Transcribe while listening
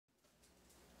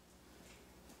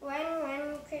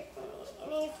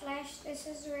garage. This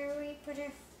is where we put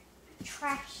our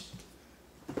trash.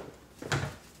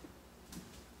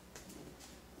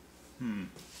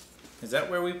 Is that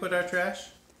where we put our trash?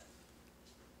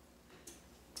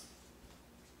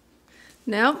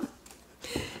 No.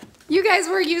 You guys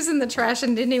were using the trash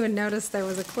and didn't even notice there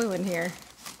was a clue in here.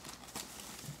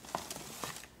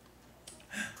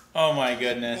 Oh my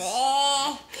goodness.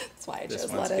 That's why I This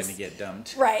chose one's lettuce. gonna get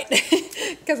dumped. Right.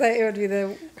 Because it would be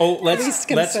the least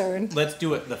concern. Let's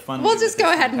do it the fun We'll way just with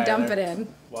go this ahead one, and dump Tyler. it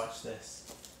in. Watch this.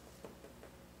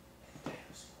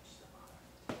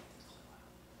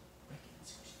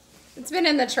 It's been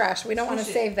in the trash. We don't want to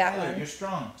Squish it. save that Tyler, one. You're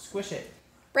strong. Squish it.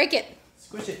 Break it.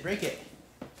 Squish it. Break it.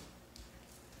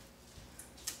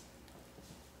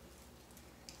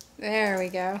 There we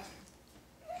go.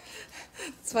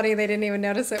 It's funny they didn't even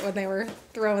notice it when they were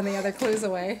throwing the other clues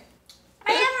away.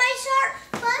 I have my sharp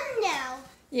fun now.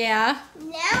 Yeah.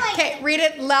 Now I Okay, can. read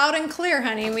it loud and clear,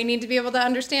 honey. We need to be able to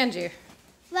understand you.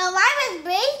 Well, I was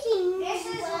breaking. This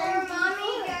is where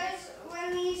mommy goes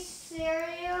when the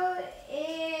cereal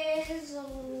is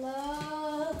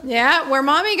low. Yeah, where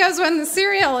mommy goes when the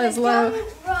cereal is low.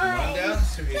 Come on down,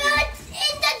 sweetie. That's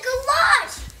in the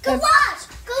garage. Garage.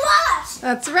 Garage.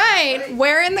 That's right.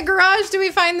 Where in the garage do we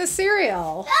find the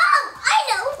cereal? Oh, I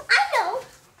know. I know.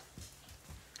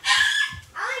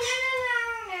 Oh,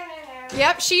 no.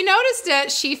 Yep, she noticed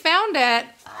it. She found it.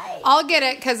 I'll get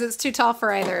it because it's too tall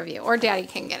for either of you. Or Daddy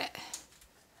can get it.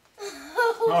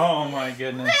 Oh my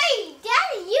goodness. Hey,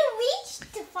 Daddy, you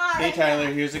reached too far. Hey Tyler,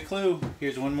 here's a clue.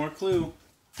 Here's one more clue.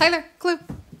 Tyler, clue.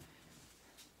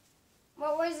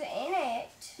 What was in it?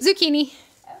 Zucchini.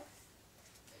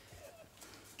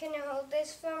 Can you hold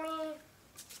this for me?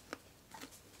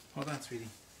 Hold on, sweetie.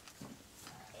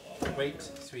 Wait,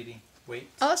 sweetie. Wait.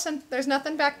 Oh, listen, there's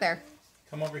nothing back there.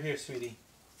 Come over here, sweetie.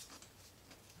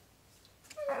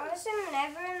 I wasn't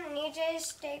never need a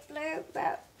stapler,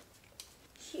 but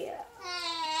here.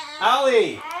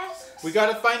 Allie, we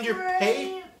gotta find your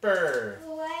paper.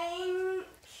 Blank.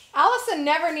 Allison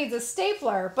never needs a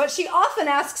stapler, but she often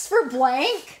asks for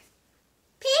blank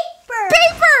Paper.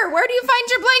 paper. Where do you find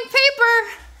your blank paper?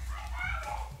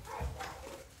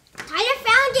 Tyler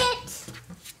found it.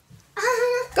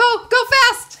 Go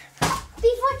fast.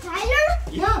 Before Tyler?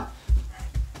 Yeah.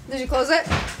 Did you close it?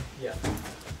 Yeah.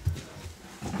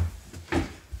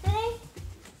 Hey.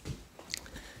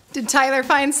 Did Tyler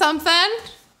find something?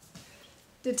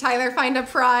 Did Tyler find a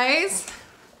prize?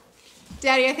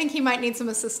 Daddy, I think he might need some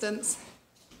assistance.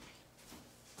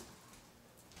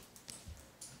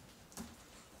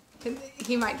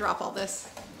 He might drop all this.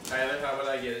 Tyler, how about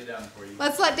I get it down for you?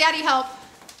 Let's let Daddy help.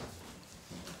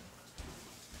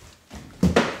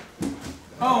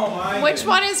 Oh my Which goodness.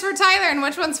 one is for Tyler and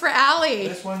which one's for Allie?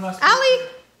 This one must be. Allie!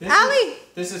 Allie!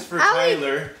 This is for Allie.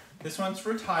 Tyler. This one's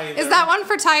for Tyler. Is that one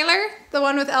for Tyler? The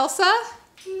one with Elsa?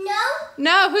 No.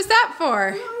 No, who's that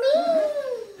for? Me.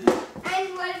 And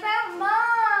what about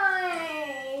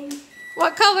mine?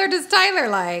 What color does Tyler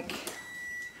like?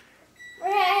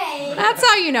 Red. That's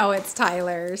how you know it's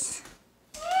Tyler's.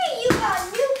 Hey, you got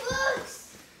new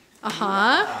books.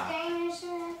 Uh-huh.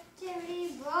 Dinosaur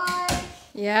activity book.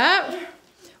 Yep.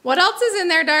 What else is in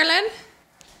there, darling?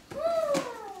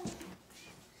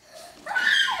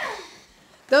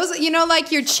 Those, you know,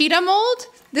 like your cheetah mold?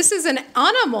 This is an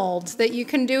Anna mold that you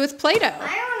can do with Play-Doh.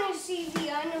 I want to see the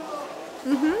animal.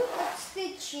 Mm-hmm. What's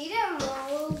the cheetah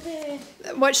mold?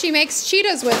 What she makes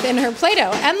cheetahs with in her Play-Doh.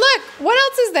 And look, what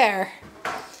else is there?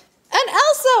 An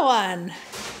Elsa one.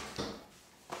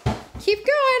 Keep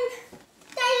going.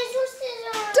 Dinosaur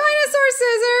scissors. Dinosaur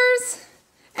scissors.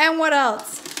 And what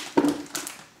else?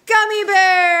 Gummy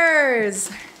bears.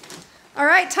 All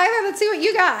right, Tyler, let's see what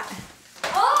you got.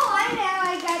 Oh, I know.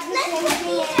 I got the same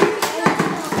thing.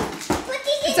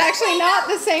 It's actually not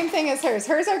the same thing as hers.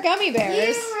 Hers are gummy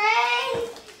bears.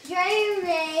 Dry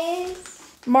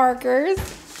erase. Markers.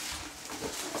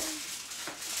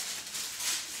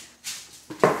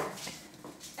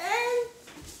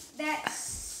 That's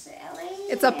silly.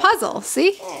 It's a puzzle,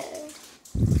 see?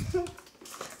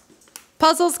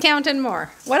 Puzzles count and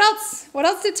more. What else? What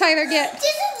else did Tyler get? This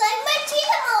is like my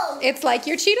cheetah mold. It's like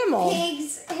your cheetah mold.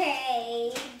 Pig's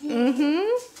head. Mm-hmm.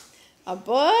 A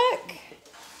book.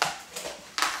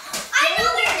 I know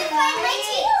where to find my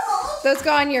cheetah mold. Those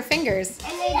go on your fingers.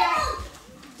 And they got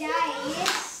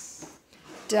dice.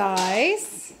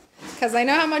 Dice. Because I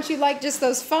know how much you like just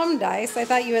those foam dice. I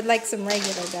thought you would like some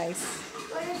regular dice.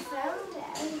 What is foam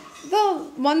dice? The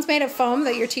ones made of foam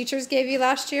that your teachers gave you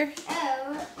last year.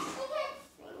 Oh.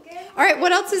 All right,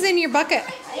 what else is in your bucket?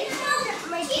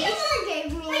 My teacher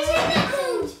gave me cheetah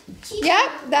food.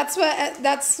 Yep, that's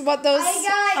what those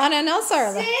Anna and Elsa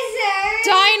are. Scissors.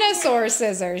 Dinosaur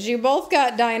scissors. You both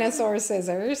got dinosaur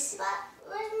scissors. But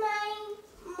where's my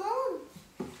mold?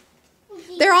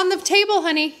 They're on the table,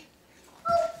 honey.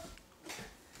 Oh.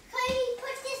 Can you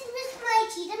put this with my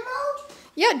cheetah mold?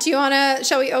 Yeah, do you want to,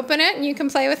 shall we open it and you can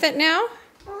play with it now?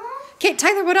 Okay,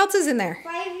 Tyler, what else is in there?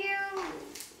 5-year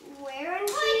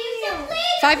warranty.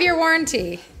 5-year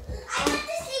warranty. I want to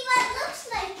see what it looks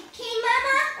like. Okay,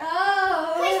 Mama?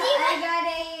 Oh, I got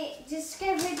a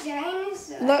Discover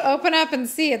Dinosaur. Look, open up and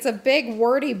see. It's a big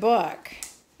wordy book.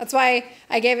 That's why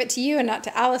I gave it to you and not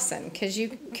to Allison, because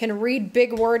you can read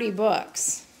big wordy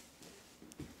books.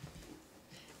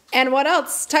 And what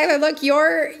else? Tyler, look,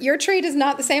 your treat is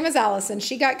not the same as Allison.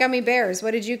 She got gummy bears.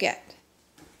 What did you get?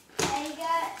 I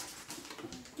got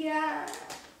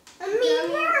gummy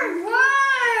worms.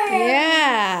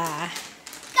 Yeah.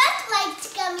 Gus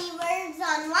likes gummy worms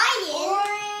on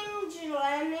orange,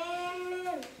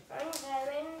 lemon,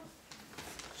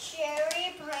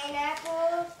 cherry,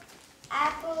 pineapple,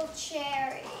 apple,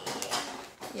 cherry.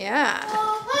 Yeah.